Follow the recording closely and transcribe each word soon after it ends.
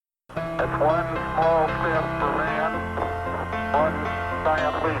It's one small step for man, one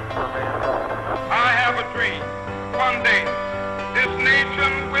giant leap for mankind. I have a dream. One day, this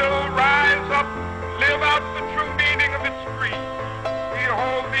nation will rise up, live out the true meaning of its creed. We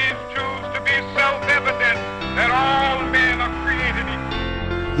hold these truths to be self-evident that all men are created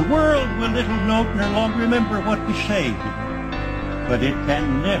equal. The world will no longer remember what we say, but it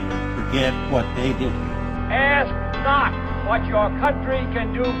can never forget what they did. Ask not what your country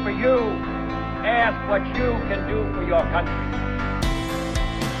can do for you. Ask what you can do for your country.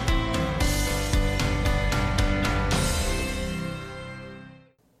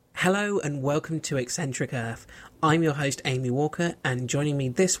 Hello and welcome to Eccentric Earth. I'm your host Amy Walker, and joining me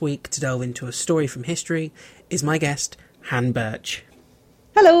this week to delve into a story from history is my guest, Han Birch.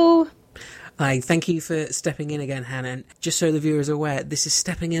 Hello. Hi, thank you for stepping in again, Han, and just so the viewers are aware, this is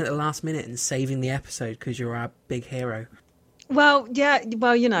stepping in at the last minute and saving the episode because you're our big hero. Well, yeah.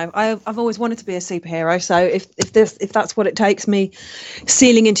 Well, you know, I've always wanted to be a superhero. So if that's what it takes, me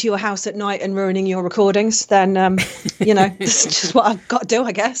sealing into your house at night and ruining your recordings, then you know, this is just what I've got to do,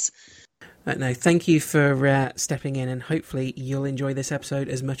 I guess. No, thank you for stepping in, and hopefully you'll enjoy this episode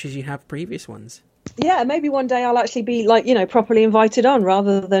as much as you have previous ones. Yeah, maybe one day I'll actually be like, you know, properly invited on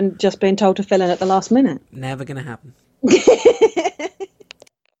rather than just being told to fill in at the last minute. Never going to happen.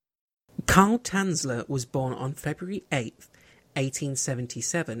 Karl Tanzler was born on February 8th,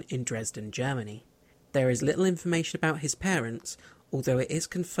 1877 in Dresden, Germany. There is little information about his parents, although it is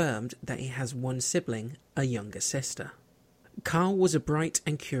confirmed that he has one sibling, a younger sister. Karl was a bright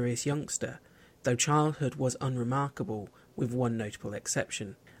and curious youngster, though childhood was unremarkable, with one notable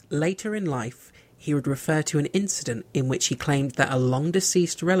exception. Later in life, he would refer to an incident in which he claimed that a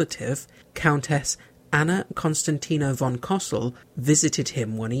long-deceased relative, Countess Anna Constantina von Kossel, visited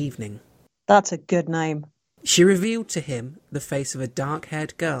him one evening. That's a good name. She revealed to him the face of a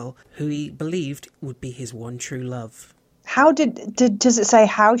dark-haired girl who he believed would be his one true love. How does it say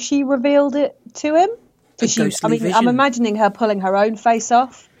how she revealed it to him? Vision. I'm imagining her pulling her own face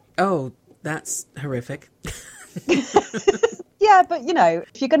off. Oh, that's horrific. Yeah, but, you know,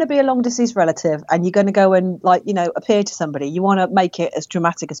 if you're going to be a long-deceased relative and you're going to go and, like, you know, appear to somebody, you want to make it as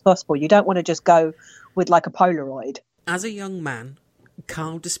dramatic as possible. You don't want to just go with, like, a Polaroid. As a young man,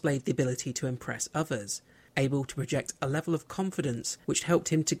 Karl displayed the ability to impress others, able to project a level of confidence which helped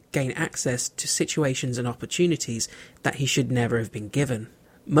him to gain access to situations and opportunities that he should never have been given.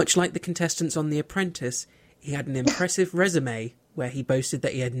 Much like the contestants on The Apprentice, he had an impressive resume where he boasted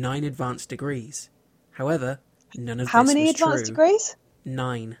that he had 9 advanced degrees. However, none of How this many was advanced true. degrees?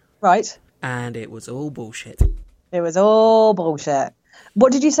 9. Right. And it was all bullshit. It was all bullshit.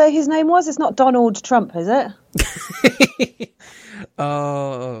 What did you say his name was? It's not Donald Trump, is it?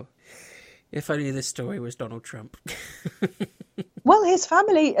 Oh, if only this story was Donald Trump. Well, his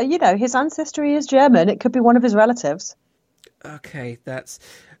family, you know, his ancestry is German. It could be one of his relatives. Okay, that's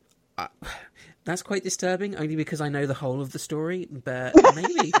quite disturbing, only because I know the whole of the story, but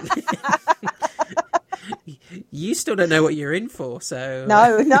maybe... You still don't know what you're in for, so... No,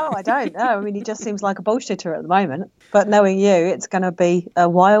 I don't know. I mean, he just seems like a bullshitter at the moment. But knowing you, it's going to be a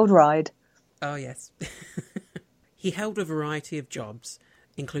wild ride. Oh, yes. He held a variety of jobs,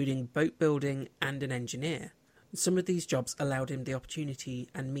 including boat building and an engineer. Some of these jobs allowed him the opportunity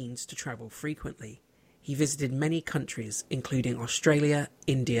and means to travel frequently. He visited many countries, including Australia,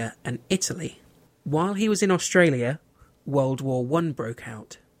 India, and Italy. While he was in Australia, World War I broke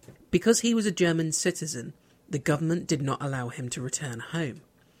out. Because he was a German citizen, the government did not allow him to return home.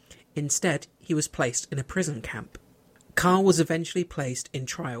 Instead, he was placed in a prison camp. Karl was eventually placed in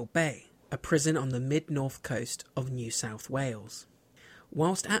Trial Bay, a prison on the mid-north coast of New South Wales.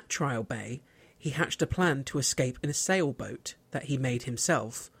 Whilst at Trial Bay, he hatched a plan to escape in a sailboat that he made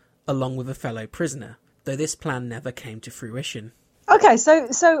himself, along with a fellow prisoner, though this plan never came to fruition. Okay, so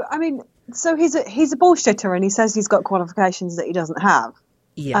he's a bullshitter, and he says he's got qualifications that he doesn't have.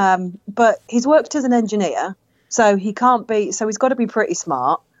 Yeah. But he's worked as an engineer, so he can't be. So he's got to be pretty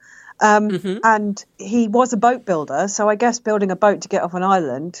smart. And he was a boat builder, so I guess building a boat to get off an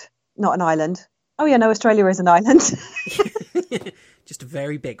island, not an island. Oh yeah, no, Australia is an island. Just a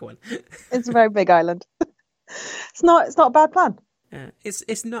very big one. It's a very big island. It's not a bad plan.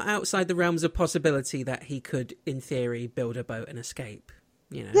 It's not outside the realms of possibility that he could, in theory, build a boat and escape.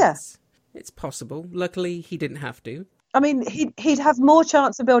 You know, yeah. It's possible. Luckily, he didn't have to. I mean, he'd have more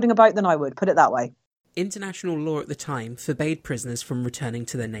chance of building a boat than I would, put it that way. International law at the time forbade prisoners from returning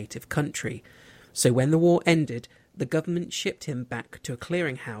to their native country, so when the war ended, the government shipped him back to a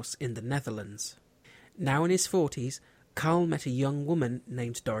clearinghouse in the Netherlands. Now in his 40s, Karl met a young woman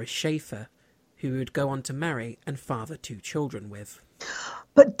named Doris Schaefer, who he would go on to marry and father 2 children with.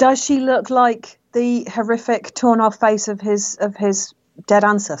 But does she look like the horrific torn off face of his dead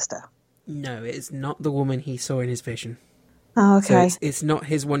ancestor? No, it's not the woman he saw in his vision. Oh, okay. So it's not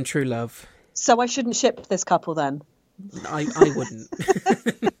his one true love. So I shouldn't ship this couple then? I wouldn't.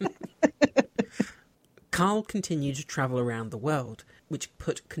 Carl continued to travel around the world, which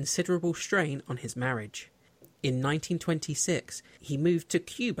put considerable strain on his marriage. In 1926, he moved to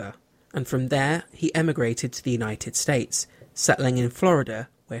Cuba, and from there he emigrated to the United States, settling in Florida,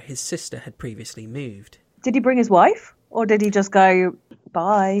 where his sister had previously moved. Did he bring his wife, or did he just go,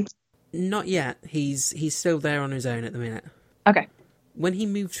 bye? Not yet. He's still there on his own at the minute. Okay. When he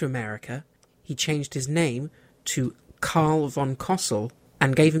moved to America, he changed his name to Carl von Kossel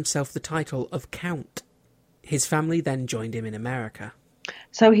and gave himself the title of Count. His family then joined him in America.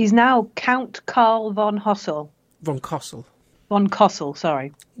 So he's now Count Carl von Hossel. Von Kossel. Von Kossel,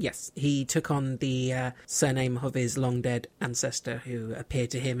 sorry. Yes, he took on the surname of his long-dead ancestor who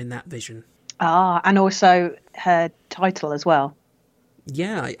appeared to him in that vision. Ah, and also her title as well.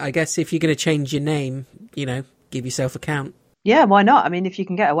 Yeah, I guess if you're going to change your name, give yourself a Count. Yeah, why not? I mean, if you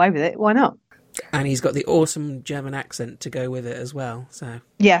can get away with it, why not? And he's got the awesome German accent to go with it as well, so...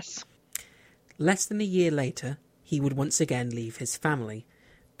 Yes. Less than a year later, he would once again leave his family,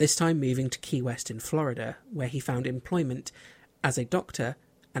 this time moving to Key West in Florida, where he found employment as a doctor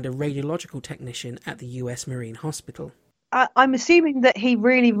and a radiological technician at the US Marine Hospital. I'm assuming that he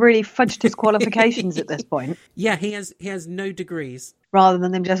really, really fudged his qualifications at this point. Yeah, he has no degrees. Rather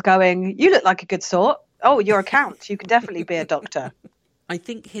than them just going, you look like a good sort. Oh, you're a count. You can definitely be a doctor. I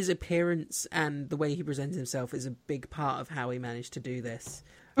think his appearance and the way he presents himself is a big part of how he managed to do this.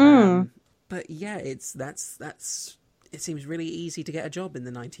 But yeah, it seems really easy to get a job in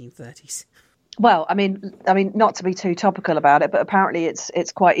the 1930s. Well, I mean, not to be too topical about it, but apparently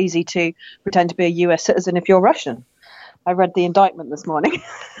it's quite easy to pretend to be a US citizen if you're Russian. I read the indictment this morning.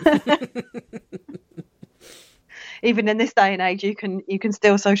 Even in this day and age, you can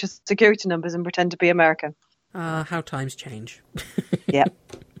steal social security numbers and pretend to be American. How times change. Yeah.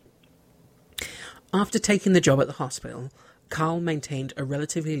 After taking the job at the hospital, Carl maintained a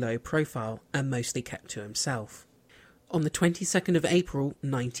relatively low profile and mostly kept to himself. On the 22nd of April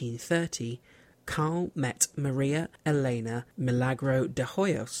 1930, Carl met Maria Elena Milagro de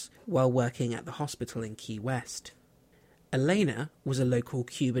Hoyos while working at the hospital in Key West. Elena was a local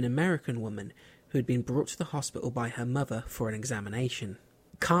Cuban-American woman who had been brought to the hospital by her mother for an examination.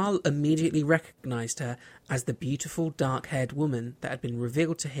 Carl immediately recognised her as the beautiful dark-haired woman that had been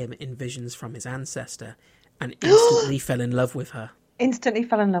revealed to him in visions from his ancestor, and instantly fell in love with her. Instantly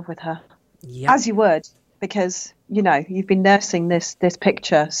fell in love with her. Yep. As you would, because, you've been nursing this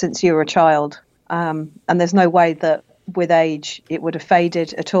picture since you were a child, and there's no way that with age it would have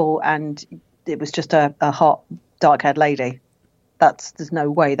faded at all, and it was just a hot, dark-haired lady. There's no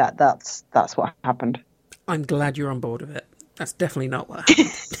way that's what happened. I'm glad you're on board with it. That's definitely not what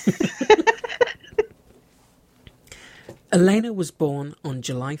happened. Elena was born on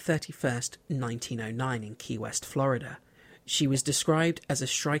July 31st, 1909 in Key West, Florida. She was described as a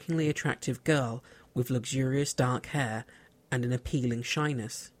strikingly attractive girl with luxurious dark hair and an appealing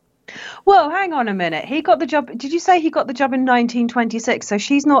shyness. Well, hang on a minute. He got the job. Did you say he got the job in 1926? So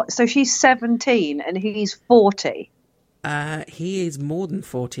she's 17 and he's 40. He is more than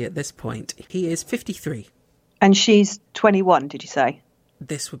 40 at this point. He is 53. And she's 21, did you say?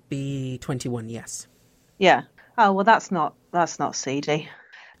 This would be 21, yes. Yeah. Oh, well, that's not seedy.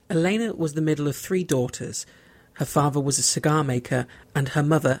 Elena was the middle of 3 daughters. Her father was a cigar maker and her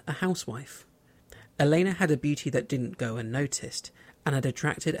mother a housewife. Elena had a beauty that didn't go unnoticed and had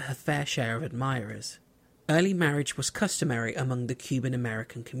attracted her fair share of admirers. Early marriage was customary among the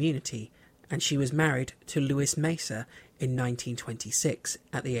Cuban-American community, and she was married to Luis Mesa in 1926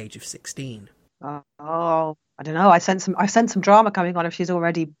 at the age of 16. Oh, I don't know. I sense some drama coming on if she's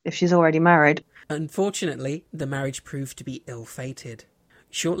already married. Unfortunately, the marriage proved to be ill-fated.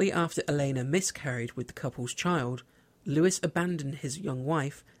 Shortly after Elena miscarried with the couple's child, Luis abandoned his young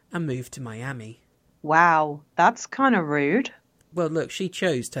wife and moved to Miami. Wow, that's kind of rude. Well, look, she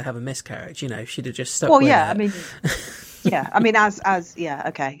chose to have a miscarriage. She'd have just stuck with it. I mean,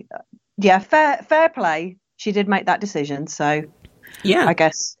 okay. Yeah, fair play. She did make that decision, so yeah, I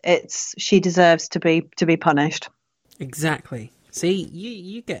guess she deserves to be punished. Exactly. See,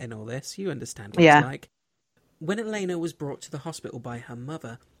 you get in all this. You understand what it's like. When Elena was brought to the hospital by her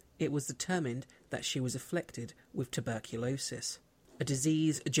mother, it was determined that she was afflicted with tuberculosis, a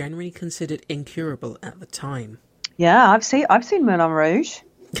disease generally considered incurable at the time. Yeah, I've seen Moulin Rouge.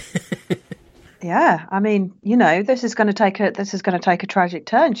 Yeah, I mean, this is going to take a tragic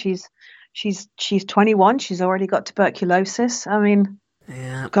turn. She's She's 21. She's already got tuberculosis. I mean,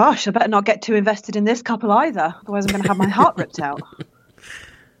 Yeah. gosh, I better not get too invested in this couple either. Otherwise, I'm going to have my heart ripped out.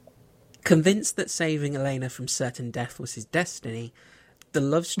 Convinced that saving Elena from certain death was his destiny, the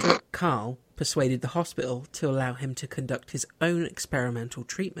love-struck Carl persuaded the hospital to allow him to conduct his own experimental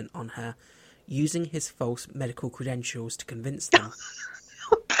treatment on her, using his false medical credentials to convince them.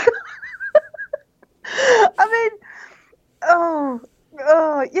 I mean,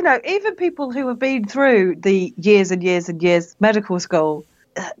 even people who have been through the years and years and years medical school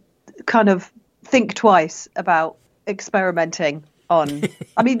kind of think twice about experimenting on.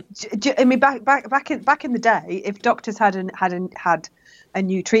 I mean, back in the day, if doctors hadn't had a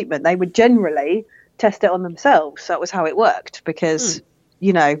new treatment, they would generally test it on themselves. That was how it worked, because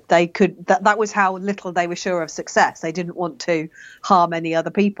they could. That was how little they were sure of success. They didn't want to harm any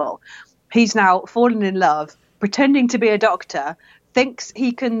other people. He's now fallen in love, pretending to be a doctor, thinks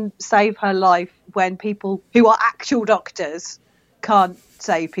he can save her life when people who are actual doctors can't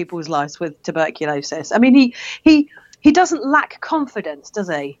save people's lives with tuberculosis. I mean, he doesn't lack confidence, does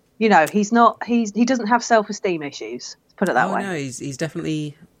he? He doesn't have self-esteem issues. Let's put it that way. No, he's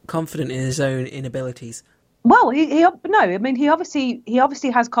definitely confident in his own inabilities. Well, he obviously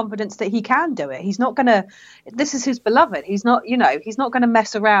has confidence that he can do it. He's not gonna. This is his beloved. He's not gonna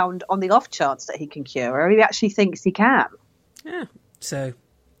mess around on the off chance that he can cure her. He actually thinks he can. Yeah. So,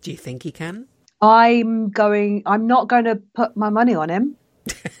 do you think he can? I'm not going to put my money on him.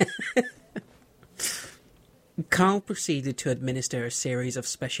 Carl proceeded to administer a series of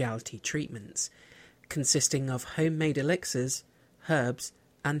specialty treatments, consisting of homemade elixirs, herbs,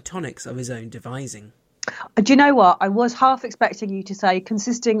 and tonics of his own devising. Do you know what? I was half expecting you to say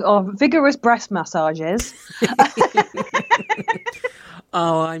consisting of vigorous breast massages.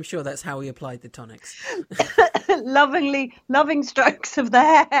 Oh, I'm sure that's how he applied the tonics. Loving strokes of the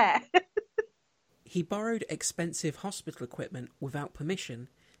hair. He borrowed expensive hospital equipment without permission,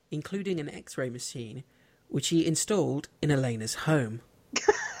 including an X-ray machine, which he installed in Elena's home.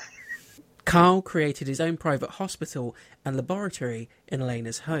 Carl created his own private hospital and laboratory in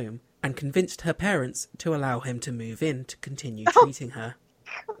Elena's home, and convinced her parents to allow him to move in to continue treating her.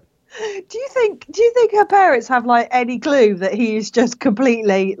 Do you think her parents have any clue that he is just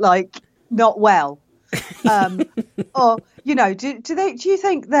completely not well? Or do you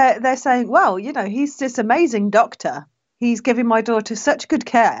think they're saying, well, he's this amazing doctor, he's giving my daughter such good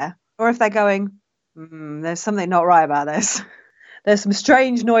care? Or if they're going, there's something not right about this. There's some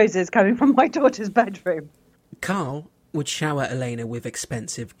strange noises coming from my daughter's bedroom. Carl would shower Elena with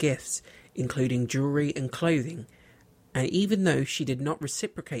expensive gifts, including jewellery and clothing, and even though she did not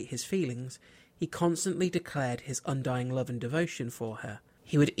reciprocate his feelings, he constantly declared his undying love and devotion for her.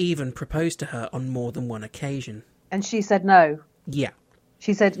 He would even propose to her on more than one occasion. And she said no. Yeah.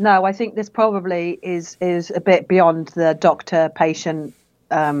 She said, no, I think this probably is a bit beyond the doctor-patient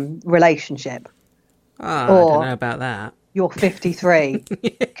relationship. I don't know about that. You're 53.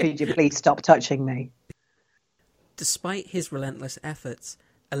 Could you please stop touching me? Despite his relentless efforts,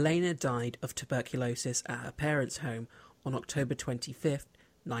 Elena died of tuberculosis at her parents' home on October 25th,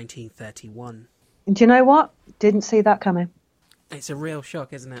 1931. Do you know what? Didn't see that coming. It's a real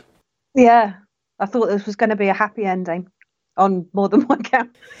shock, isn't it? Yeah. I thought this was going to be a happy ending on more than one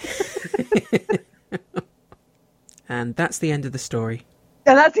count. And that's the end of the story.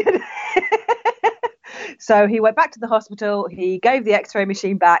 And that's it. So he went back to the hospital, he gave the X-ray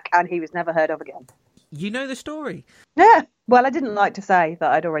machine back, and he was never heard of again. You know the story. Yeah. Well, I didn't like to say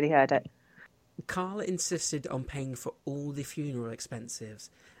that I'd already heard it. Carl insisted on paying for all the funeral expenses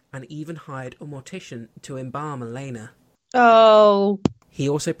and even hired a mortician to embalm Elena. Oh. He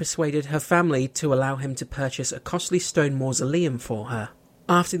also persuaded her family to allow him to purchase a costly stone mausoleum for her.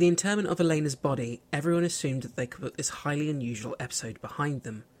 After the interment of Elena's body, everyone assumed that they could put this highly unusual episode behind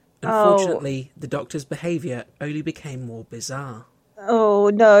them. Unfortunately, the doctor's behaviour only became more bizarre. Oh,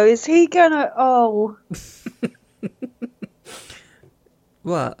 no. Is he gonna... Oh.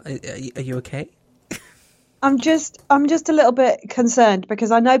 What? Are you okay? I'm just a little bit concerned because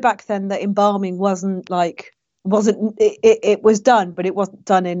I know back then that embalming it was done, but it wasn't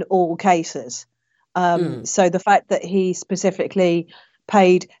done in all cases. So the fact that he specifically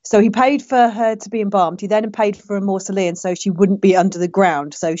paid for her to be embalmed. He then paid for a mausoleum so she wouldn't be under the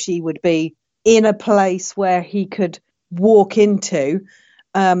ground, so she would be in a place where he could walk into.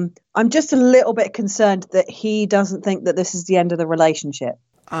 I'm just a little bit concerned that he doesn't think that this is the end of the relationship.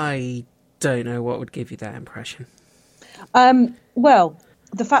 I don't know what would give you that impression. Well,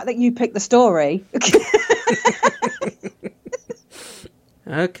 the fact that you picked the story.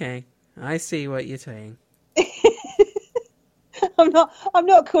 Okay, I see what you're saying. I'm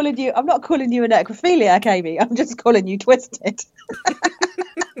not calling you a necrophiliac, Amy. I'm just calling you twisted.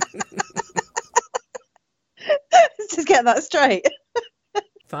 Let's just get that straight.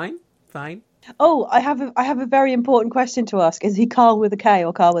 Fine. Oh, I have a very important question to ask. Is he Carl with a K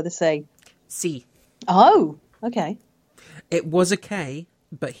or Carl with a C? C. Oh, okay. It was a K,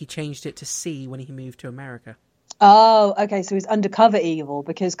 but he changed it to C when he moved to America. Oh, okay. So he's undercover evil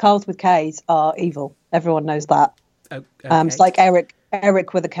because Carls with Ks are evil. Everyone knows that. Oh, okay. It's like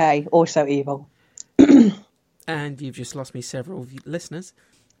Eric with a K, also evil. And you've just lost me several listeners.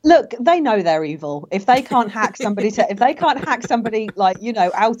 Look, they know they're evil. If they can't hack somebody, like, you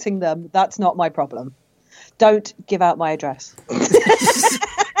know, outing them, that's not my problem. Don't give out my address.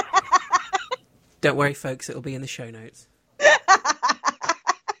 Don't worry, folks, it'll be in the show notes.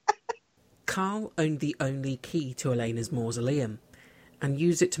 Carl owned the only key to Elena's mausoleum and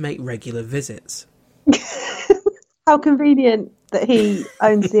used it to make regular visits. How convenient that he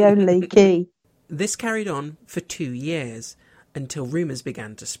owns the only key. This carried on for 2 years until rumours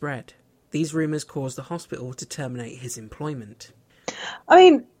began to spread. These rumours caused the hospital to terminate his employment. I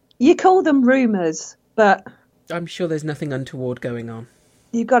mean, you call them rumours, but I'm sure there's nothing untoward going on.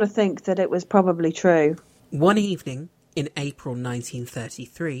 you've got to think that it was probably true. One evening, in April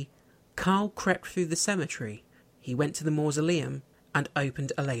 1933, Carl crept through the cemetery. He went to the mausoleum and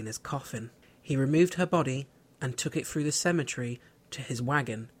opened Elena's coffin. He removed her body and took it through the cemetery to his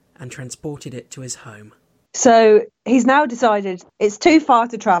wagon and transported it to his home. So he's now decided it's too far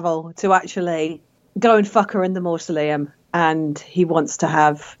to travel to actually go and fuck her in the mausoleum, and he wants to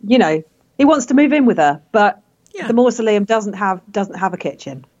have, you know, he wants to move in with her, but the mausoleum doesn't have a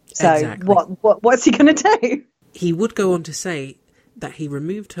kitchen. So Exactly. What's he going to do? He would go on to say that he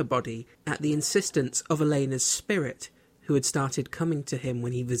removed her body at the insistence of Elena's spirit, who had started coming to him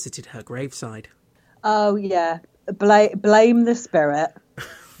when he visited her graveside. Oh yeah, blame the spirit.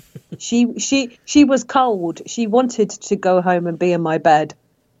 She was cold. She wanted to go home and be in my bed.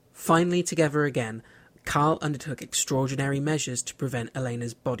 Finally together again, Carl undertook extraordinary measures to prevent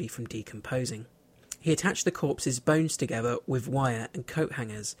Elena's body from decomposing. He attached the corpse's bones together with wire and coat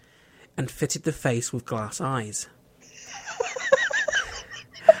hangers and fitted the face with glass eyes.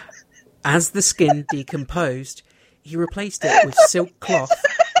 As the skin decomposed, he replaced it with silk cloth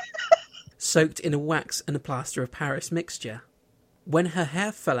soaked in a wax and a plaster of Paris mixture. When her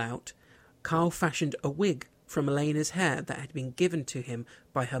hair fell out, Carl fashioned a wig from Elena's hair that had been given to him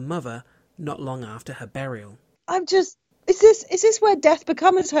by her mother not long after her burial. Is this where Death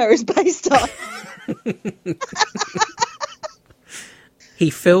Becomes Her is based on? He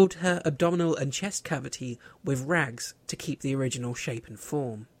filled her abdominal and chest cavity with rags to keep the original shape and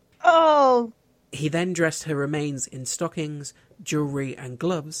form. Oh. He then dressed her remains in stockings, jewellery and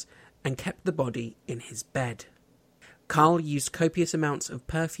gloves and kept the body in his bed. Carl used copious amounts of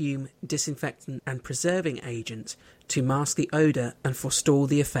perfume, disinfectant and preserving agents to mask the odour and forestall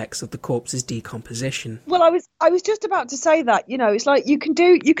the effects of the corpse's decomposition. Well, I was just about to say that, you know, it's like you can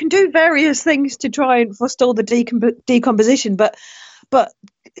do various things to try and forestall the decomposition, but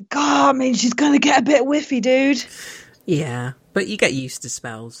God, I mean, she's going to get a bit whiffy, dude. Yeah, but you get used to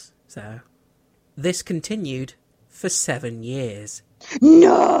smells, so. This continued for 7 years.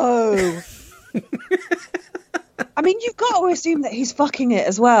 No! I mean, you've got to assume that he's fucking it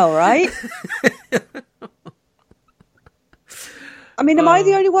as well, right? I mean, am I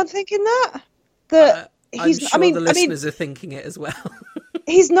the only one thinking that? I'm sure the listeners are thinking it as well.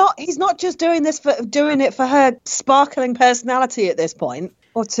 He's not just doing it for her sparkling personality at this point,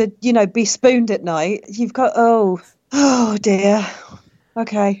 or to, you know, be spooned at night. You've got oh dear.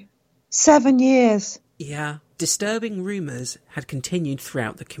 Okay. 7 years. Yeah. Disturbing rumours had continued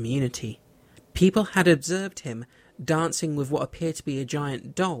throughout the community. People had observed him dancing with what appeared to be a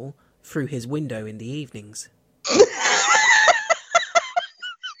giant doll through his window in the evenings.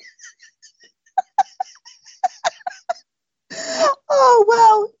 Oh,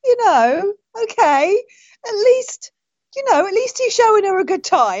 well, you know, okay. At least he's showing her a good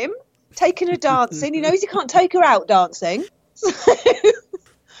time, taking her dancing. He knows he can't take her out dancing. So,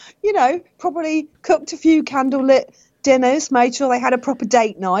 you know, probably cooked a few candlelit dinners, made sure they had a proper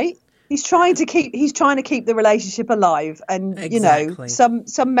date night. He's trying to keep the relationship alive, and Exactly. You know,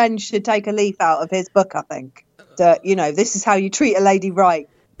 some men should take a leaf out of his book. I think that, you know, this is how you treat a lady right.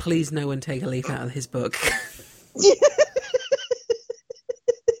 Please, no one take a leaf out of his book.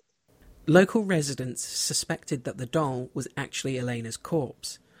 Local residents suspected that the doll was actually Elena's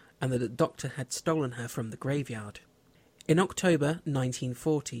corpse, and that a doctor had stolen her from the graveyard. In October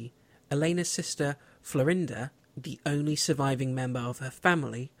 1940, Elena's sister Florinda, the only surviving member of her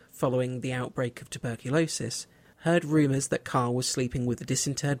family following the outbreak of tuberculosis, heard rumours that Carl was sleeping with the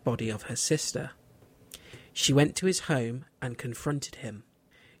disinterred body of her sister. She went to his home and confronted him.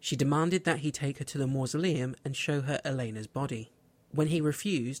 She demanded that he take her to the mausoleum and show her Elena's body. When he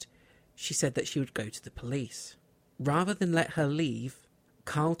refused, she said that she would go to the police. Rather than let her leave,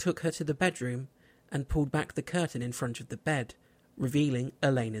 Carl took her to the bedroom and pulled back the curtain in front of the bed, revealing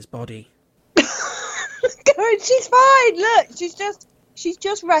Elena's body. She's fine. Look, she's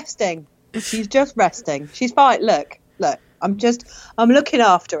just resting. She's just resting. She's fine. Look. I'm looking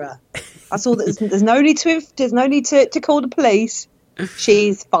after her. I saw that there's no need to call the police.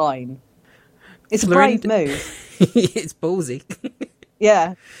 She's fine. It's a brave move. It's ballsy.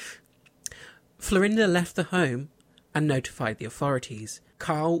 Yeah. Florinda left the home and notified the authorities.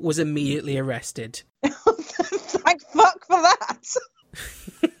 Carl was immediately arrested. Thank fuck for that.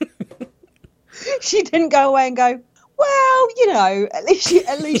 She didn't go away and go, well, at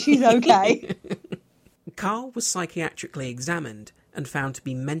least she's okay. Carl was psychiatrically examined and found to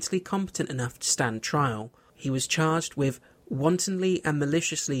be mentally competent enough to stand trial. He was charged with wantonly and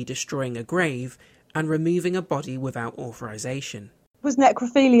maliciously destroying a grave and removing a body without authorization. Was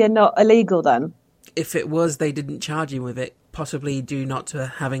necrophilia not illegal then? If it was, they didn't charge him with it, possibly due not to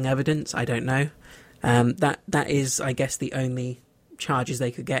having evidence, I don't know. That is, I guess, the only charges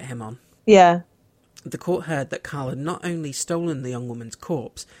they could get him on. Yeah. The court heard that Carl had not only stolen the young woman's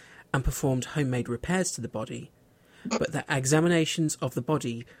corpse and performed homemade repairs to the body, but that examinations of the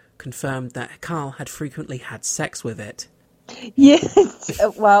body confirmed that Carl had frequently had sex with it. Yes.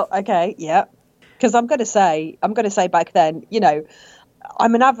 Well, okay, yeah. Because I'm going to say back then,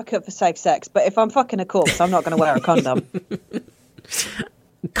 I'm an advocate for safe sex, but if I'm fucking a corpse, I'm not going to wear a condom.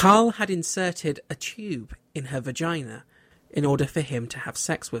 Carl had inserted a tube in her vagina in order for him to have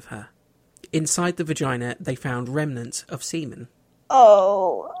sex with her. Inside the vagina, they found remnants of semen.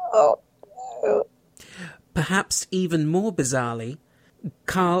 Oh. Perhaps even more bizarrely,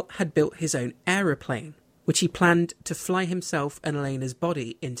 Carl had built his own aeroplane, which he planned to fly himself and Elena's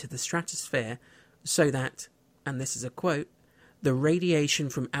body into the stratosphere so that, and this is a quote, the radiation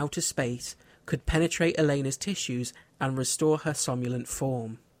from outer space could penetrate Elena's tissues and restore her somnolent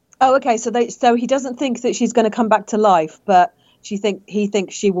form. Oh, okay. So he doesn't think that she's going to come back to life, but he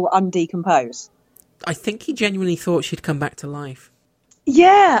thinks she will undecompose. I think he genuinely thought she'd come back to life.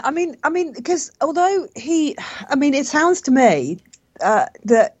 Yeah, I mean, because although it sounds to me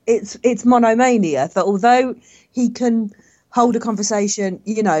that it's monomania. That although he can hold a conversation,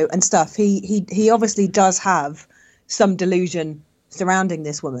 and stuff, he obviously does have some delusion surrounding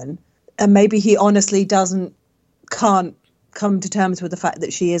this woman, and maybe he honestly can't come to terms with the fact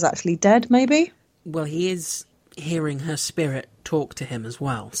that she is actually dead. Maybe. Well, he is hearing her spirit talk to him as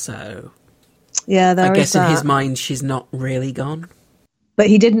well, so yeah, I guess in his mind she's not really gone. But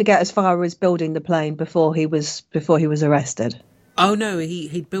he didn't get as far as building the plane before he was arrested. Oh no,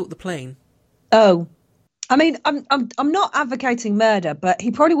 he'd built the plane. Oh, I mean, I'm not advocating murder, but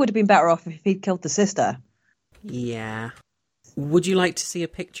he probably would have been better off if he'd killed the sister. Yeah. Would you like to see a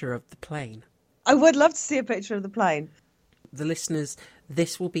picture of the plane? I would love to see a picture of the plane. The listeners,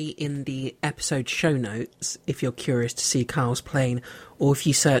 this will be in the episode show notes if you're curious to see Carl's plane, or if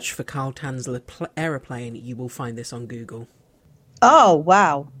you search for Carl Tanzler aeroplane, you will find this on Google. Oh,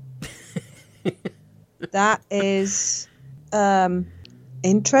 wow. That is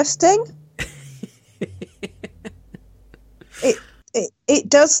interesting. It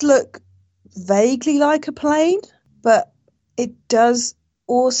does look vaguely like a plane, but it does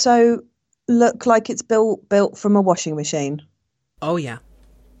also look like it's built from a washing machine. Oh yeah.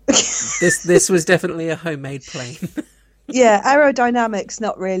 This was definitely a homemade plane. Yeah, aerodynamics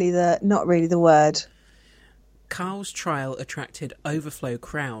not really the word. Carl's trial attracted overflow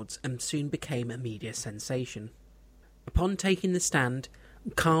crowds and soon became a media sensation. Upon taking the stand,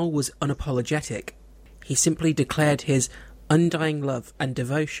 Carl was unapologetic. He simply declared his undying love and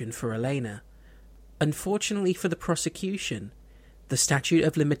devotion for Elena. Unfortunately for the prosecution, the statute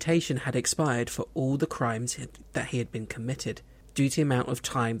of limitation had expired for all the crimes that he had been committed, due to the amount of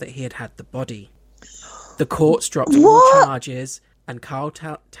time that he had had the body. The courts dropped all charges, and Carl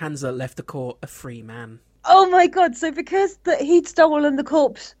Tanzler left the court a free man. Oh my God, so because he'd stolen the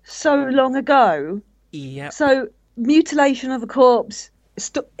corpse so long ago, yep. So mutilation of a corpse,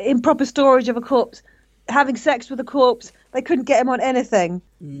 improper storage of a corpse, having sex with a corpse, they couldn't get him on anything.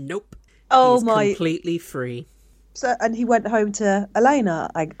 Nope. Oh He's my! Completely free. So, and he went home to Elena,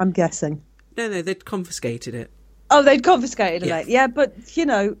 I'm guessing. No, they'd confiscated it. Oh, they'd confiscated Yeah. it. Yeah, but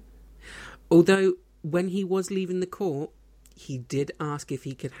Although when he was leaving the court, he did ask if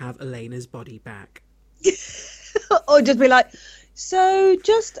he could have Elena's body back. Or just be like, so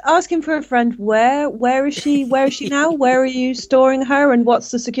just asking for a friend, where is she now? Where are you storing her, and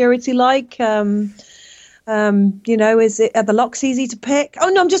what's the security like? Is it, are the locks easy to pick? Oh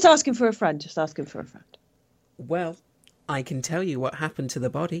no, I'm just asking for a friend. Well, I can tell you what happened to the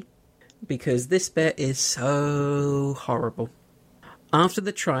body, because this bit is so horrible. After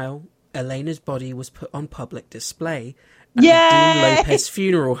the trial, Elena's body was put on public display at the Dean Lopez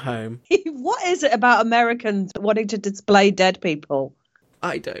funeral home. What is it about Americans wanting to display dead people?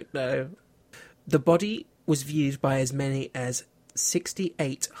 I don't know. The body was viewed by as many as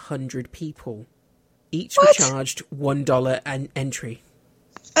 6,800 people. Each were charged $1 an entry.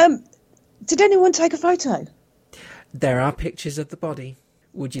 Did anyone take a photo? There are pictures of the body.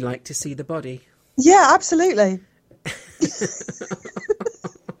 Would you like to see the body? Yeah, absolutely.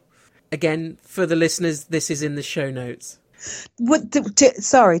 Again, for the listeners, this is in the show notes.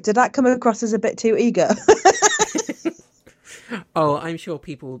 Sorry, did that come across as a bit too eager? Oh, I'm sure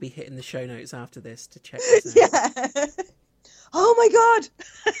people will be hitting the show notes after this to check this out. Yeah. Oh my God.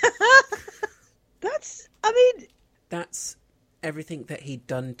 That's everything that he'd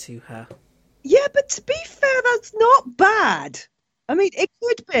done to her. Yeah, but to be fair, that's not bad. I mean, it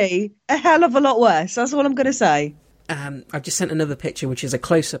could be a hell of a lot worse. That's all I'm going to say. I've just sent another picture, which is a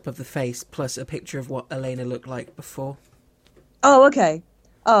close-up of the face, plus a picture of what Elena looked like before. Oh, okay.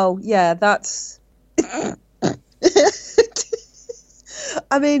 Oh, yeah, that's...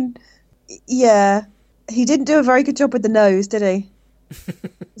 I mean, yeah, he didn't do a very good job with the nose, did he?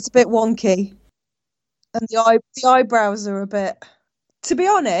 It's a bit wonky. And the eyebrows are a bit... To be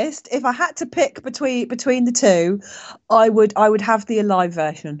honest, if I had to pick between the two, I would have the alive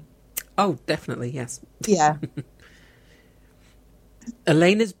version. Oh, definitely, yes. Yeah.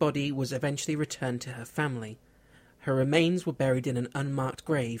 Elena's body was eventually returned to her family. Her remains were buried in an unmarked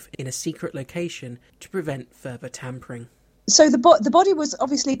grave in a secret location to prevent further tampering. So the body was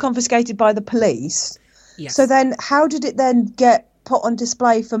obviously confiscated by the police. Yes. So then how did it then get put on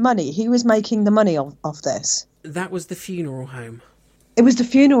display for money? Who was making the money off this? That was the funeral home. It was the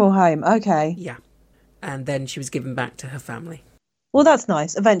funeral home, okay. Yeah. And then she was given back to her family. Well, that's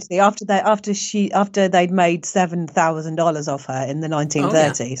nice. Eventually, after they'd made $7,000 off her in the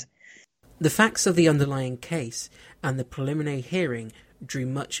 1930s. Oh, yeah. The facts of the underlying case and the preliminary hearing drew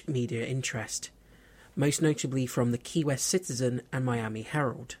much media interest, most notably from the Key West Citizen and Miami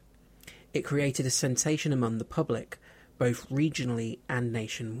Herald. It created a sensation among the public, both regionally and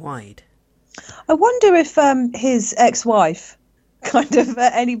nationwide. I wonder if his ex-wife kind of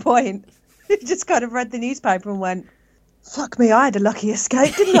at any point just kind of read the newspaper and went, fuck me, I had a lucky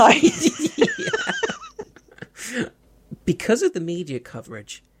escape, didn't I? Because of the media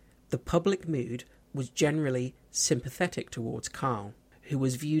coverage, the public mood was generally sympathetic towards Carl, who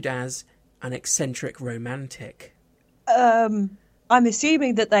was viewed as an eccentric romantic. I'm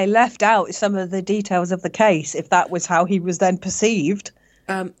assuming that they left out some of the details of the case, if that was how he was then perceived.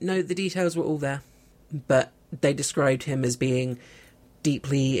 No, the details were all there, but they described him as being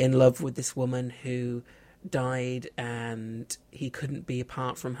deeply in love with this woman who died and he couldn't be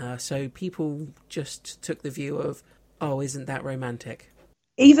apart from her. So people just took the view of, oh, isn't that romantic?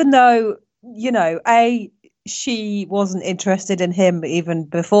 Even though, she wasn't interested in him even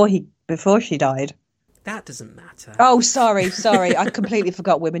before she died. That doesn't matter. Oh, sorry. I completely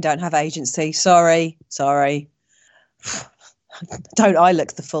forgot women don't have agency. Sorry. Don't I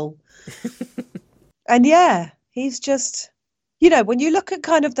look the fool? And yeah, he's just, when you look at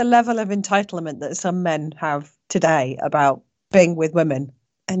kind of the level of entitlement that some men have today about being with women,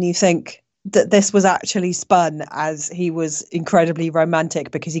 and you think that this was actually spun as he was incredibly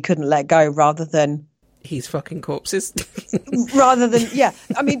romantic because he couldn't let go rather than... He's fucking corpses. Rather than, yeah.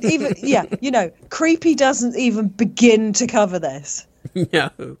 I mean, even, yeah, creepy doesn't even begin to cover this.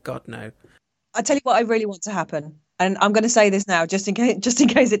 No, God, no. I tell you what I really want to happen. And I'm going to say this now, just in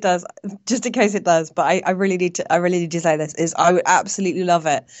case it does. But I really need to say this, is I would absolutely love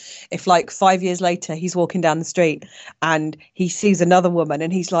it if, like, 5 years later, he's walking down the street and he sees another woman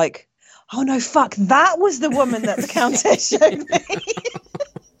and he's like, oh no, fuck, that was the woman that the Countess showed me.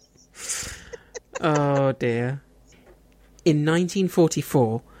 Oh dear. In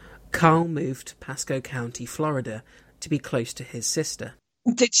 1944, Carl moved to Pasco County, Florida, to be close to his sister.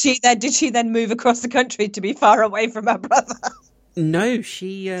 Did she then move across the country to be far away from her brother? No,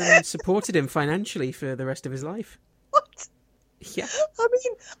 she supported him financially for the rest of his life. What? Yeah. I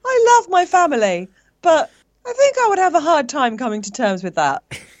mean, I love my family, but I think I would have a hard time coming to terms with that.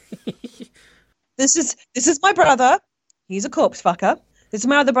 This is my brother. He's a corpse fucker. This is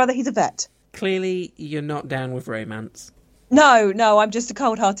my other brother. He's a vet. Clearly, you're not down with romance. No, I'm just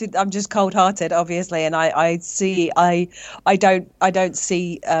cold-hearted. I'm just cold-hearted, obviously, and I don't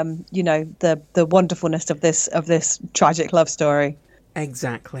see the wonderfulness of this tragic love story.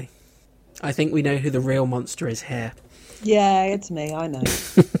 Exactly. I think we know who the real monster is here. Yeah, it's me. I know.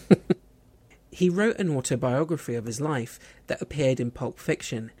 He wrote an autobiography of his life that appeared in Pulp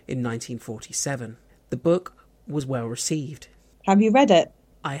Fiction in 1947. The book was well received. Have you read it?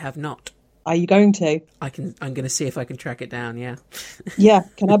 I have not. Are you going to? I'm going to see if I can track it down, yeah. Yeah,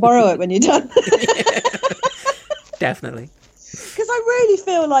 can I borrow it when you're done? Definitely. Because I really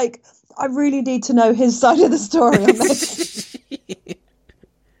feel like I really need to know his side of the story on this.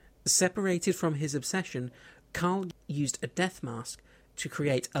 Separated from his obsession, Carl used a death mask to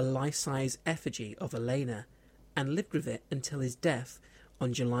create a life-size effigy of Elena and lived with it until his death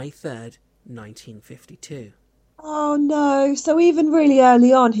on July 3rd, 1952. Oh no! So even really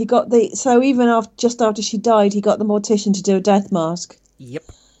early on, just after she died, he got the mortician to do a death mask. Yep.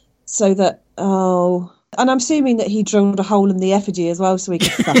 So that and I'm assuming that he drilled a hole in the effigy as well, so he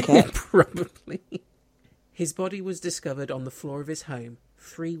could fuck it. Probably. His body was discovered on the floor of his home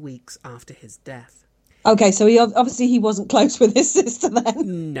 3 weeks after his death. Okay, so he wasn't close with his sister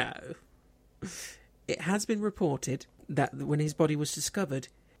then. No. It has been reported that when his body was discovered,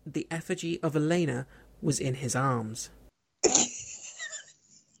 the effigy of Elena was in his arms. I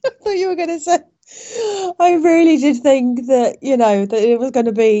thought you were going to say... I really did think that, that it was going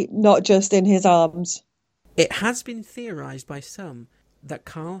to be not just in his arms. It has been theorised by some that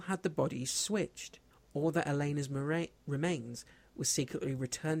Carl had the body switched, or that Elena's remains was secretly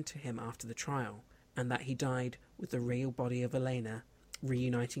returned to him after the trial, and that he died with the real body of Elena,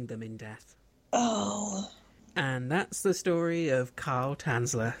 reuniting them in death. Oh... And that's the story of Carl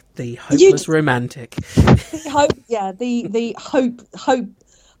Tanzler, the hopeless romantic. The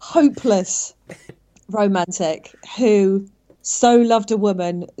hopeless romantic who so loved a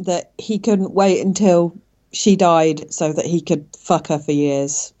woman that he couldn't wait until she died so that he could fuck her for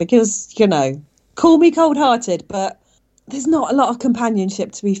years. Because, call me cold-hearted, but there's not a lot of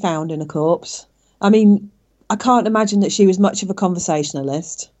companionship to be found in a corpse. I mean, I can't imagine that she was much of a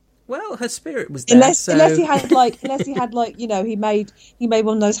conversationalist. Well, her spirit was there. Unless he had he made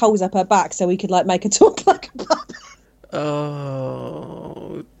one of those holes up her back so he could make her talk like a puppet.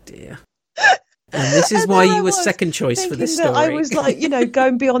 Oh dear. And this is why you were second choice for this story. I was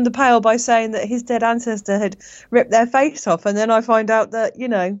going beyond the pale by saying that his dead ancestor had ripped their face off, and then I find out that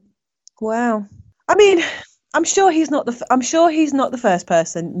wow. I mean, I'm sure he's not the first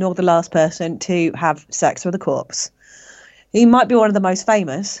person nor the last person to have sex with a corpse. He might be one of the most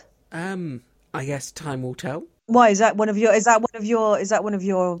famous. I guess time will tell. Why is that one of your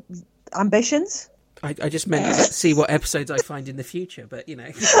ambitions? I just meant to see what episodes I find in the future, but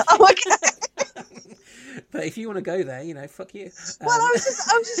Oh, okay. But if you want to go there, fuck you. Well, I was just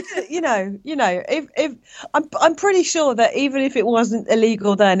if I'm pretty sure that even if it wasn't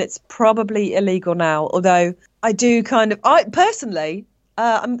illegal then, it's probably illegal now. Although I do I personally.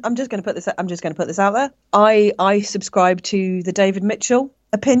 I'm just going to put this out there. I subscribe to the David Mitchell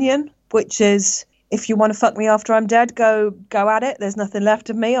opinion, which is if you want to fuck me after I'm dead, go at it. There's nothing left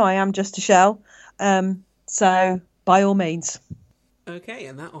of me. I am just a shell. So by all means. Okay,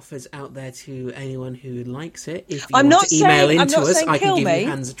 and that offers out there to anyone who likes it. If you want to email into us, I can give you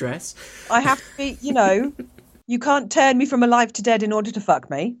Han's address. I have to be, you can't turn me from alive to dead in order to fuck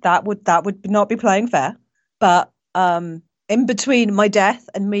me. That would not be playing fair. But in between my death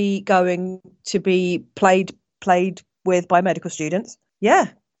and me going to be played with by medical students, yeah,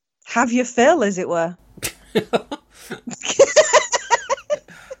 have your fill, as it were.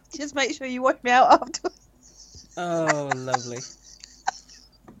 Just make sure you wash me out afterwards. Oh, lovely.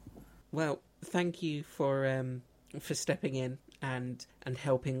 Well, thank you for stepping in and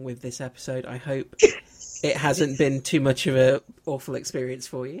helping with this episode. I hope it hasn't been too much of an awful experience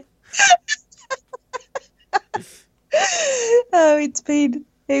for you. Oh, it's been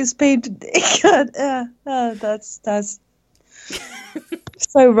God, that's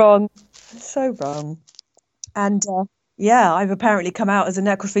so wrong, and I've apparently come out as a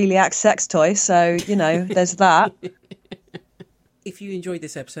necrophiliac sex toy, so there's that. If you enjoyed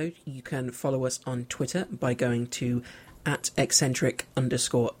this episode, you can follow us on Twitter by going to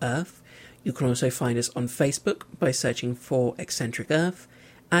 @eccentric_earth. You can also find us on Facebook by searching for Eccentric Earth,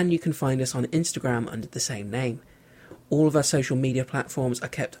 and you can find us on Instagram under the same name. All of our social media platforms are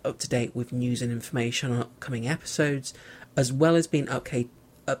kept up to date with news and information on upcoming episodes, as well as being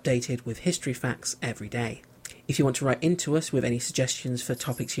updated with history facts every day. If you want to write into us with any suggestions for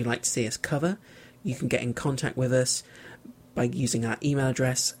topics you'd like to see us cover, you can get in contact with us by using our email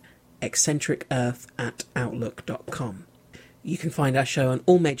address, eccentricearth@outlook.com. You can find our show on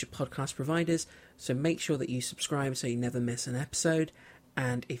all major podcast providers, so make sure that you subscribe so you never miss an episode.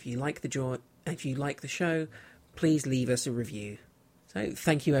 And if you like the show, please leave us a review. So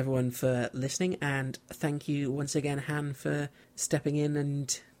thank you everyone for listening, and thank you once again, Han, for stepping in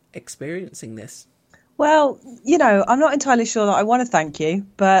and experiencing this. Well, I'm not entirely sure that I want to thank you,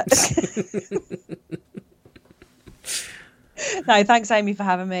 but no, thanks Amy for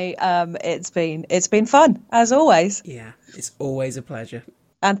having me. It's been fun as always. Yeah, it's always a pleasure.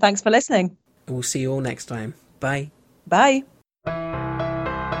 And thanks for listening. And we'll see you all next time. Bye. Bye.